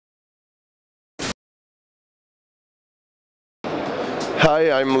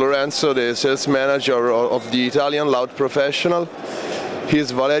Hi, I'm Lorenzo, the sales manager of the Italian Loud Professional. He's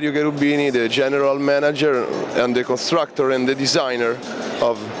Valerio Cherubini, the general manager and the constructor and the designer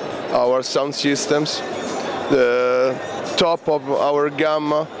of our sound systems. The top of our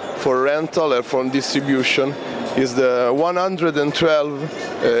gamma for rental and for distribution is the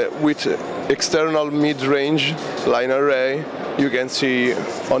 112 with external mid-range line array. You can see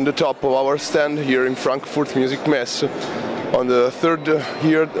on the top of our stand here in Frankfurt Music Mess, on the third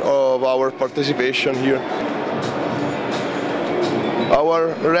year of our participation here.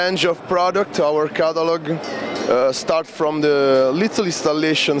 Our range of product, our catalog, start from the little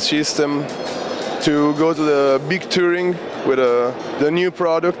installation system to go to the big touring with the new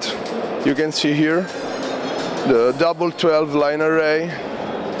product. You can see here the double 12 line array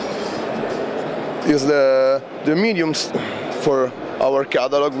is the medium for our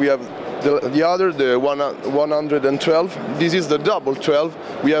catalog. We have the other, the 112. This is the double 12.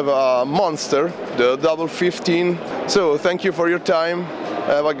 We have a monster, the double 15. So thank you for your time.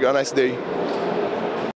 Have a nice day.